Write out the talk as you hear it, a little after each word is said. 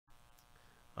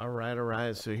All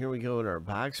right. So here we go in our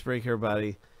box break,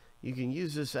 everybody. You can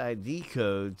use this ID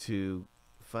code to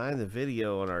find the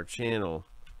video on our channel.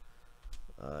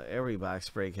 Every box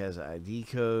break has an ID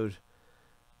code,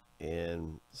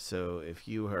 and so if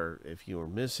you were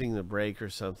missing the break or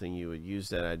something, you would use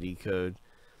that ID code,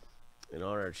 and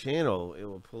on our channel it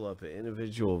will pull up an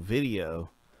individual video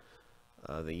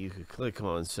that you could click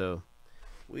on. So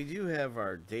we do have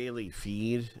our daily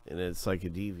feed, and it's like a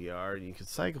DVR, and you can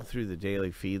cycle through the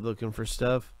daily feed looking for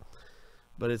stuff,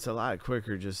 but it's a lot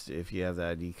quicker just if you have the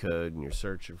ID code and you're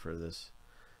searching for this.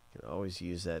 You can always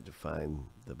use that to find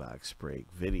the box break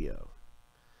video.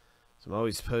 So I'm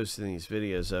always posting these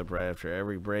videos up right after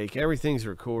every break. Everything's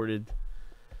recorded,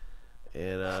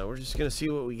 and we're just gonna see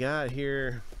what we got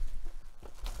here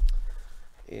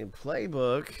in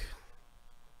Playbook.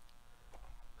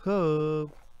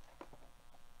 Hope.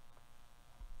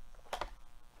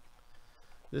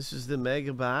 This is the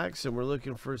mega box, and we're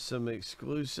looking for some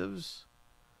exclusives.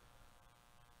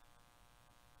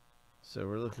 So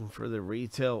we're looking for the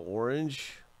retail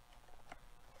orange.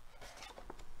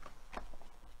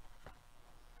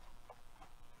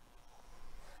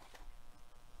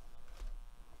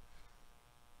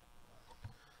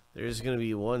 There's going to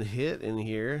be one hit in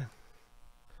here.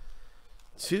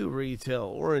 2 retail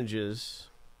oranges.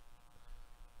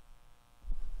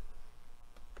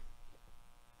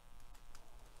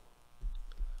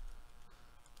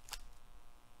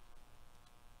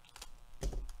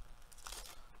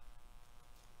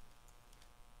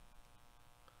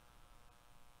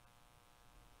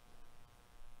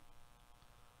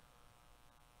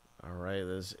 Alright,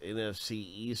 this NFC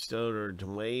East owner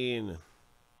Dwayne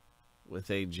with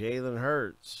a Jalen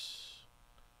Hurts.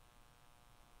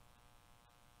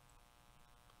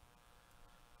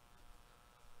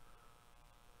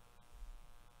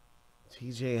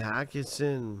 TJ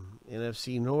Hawkinson,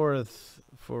 NFC North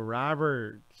for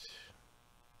Robert.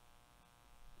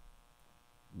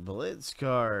 Blitz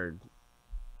card.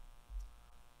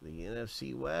 The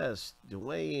NFC West,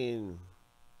 Dwayne.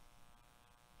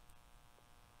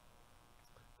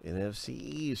 NFC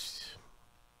East,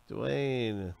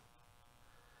 Dwayne.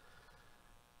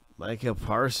 Micah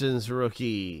Parsons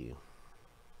rookie.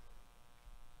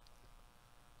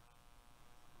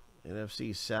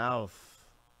 NFC South.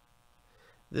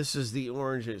 This is the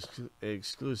orange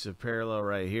exclusive parallel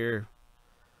right here.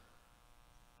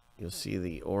 You'll see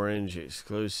the orange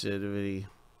exclusivity.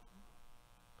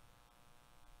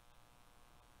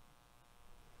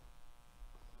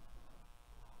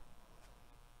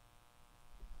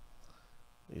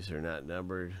 These are not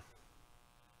numbered.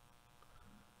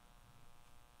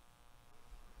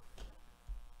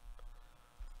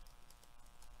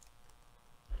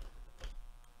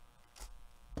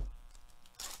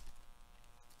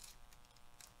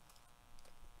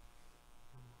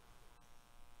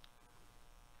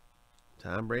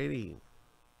 Tom Brady.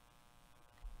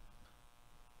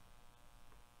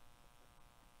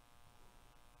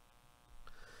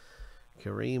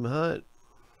 Kareem Hunt.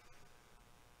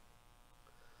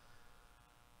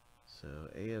 So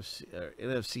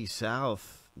NFC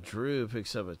South, Drew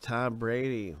picks up a Tom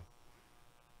Brady.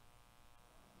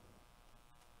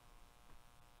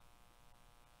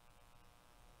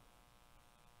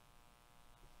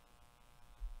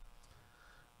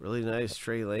 Really nice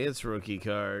Trey Lance rookie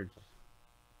card.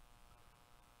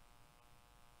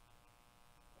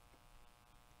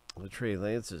 The Trey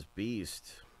Lance is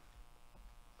beast.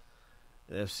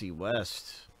 NFC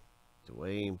West,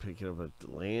 Dwayne picking up a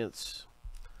Lance.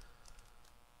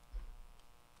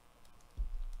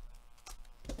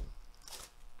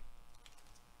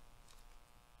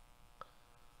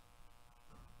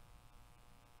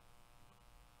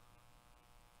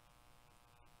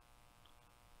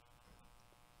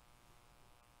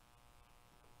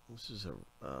 This is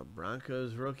a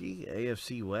Broncos rookie,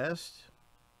 AFC West.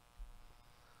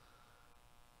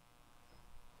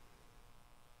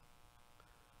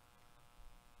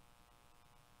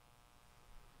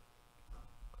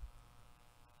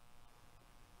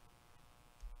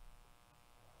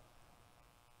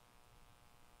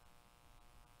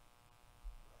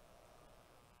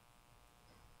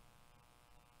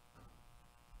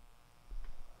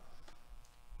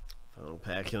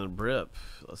 Unpacking the Brip.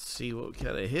 Let's see what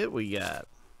kind of hit we got.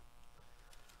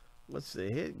 What's the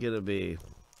hit gonna be?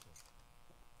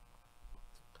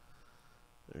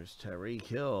 There's Tyreek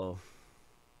Hill.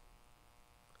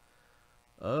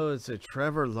 Oh, it's a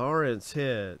Trevor Lawrence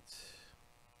hit.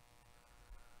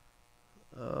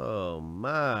 Oh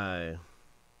my.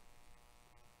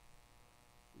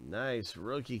 Nice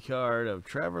rookie card of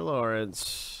Trevor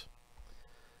Lawrence.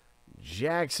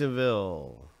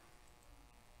 Jacksonville.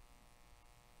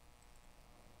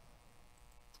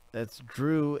 That's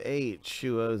Drew H.,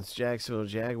 who owns Jacksonville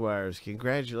Jaguars.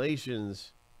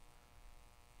 Congratulations.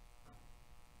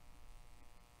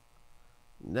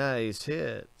 Nice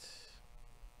hit.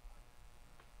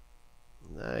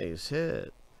 Nice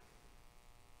hit.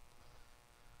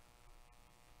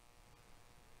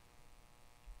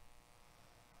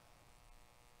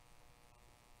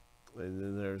 And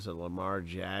then there's a Lamar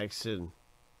Jackson.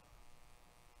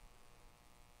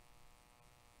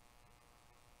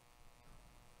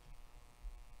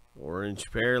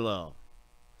 Orange parallel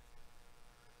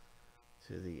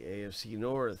to the AFC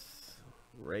North.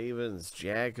 Ravens.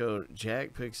 Jack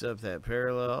picks up that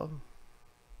parallel.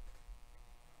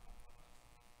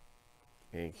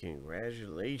 And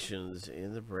congratulations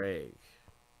in the break.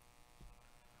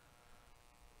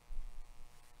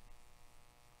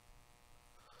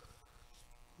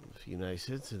 A few nice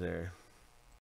hits in there.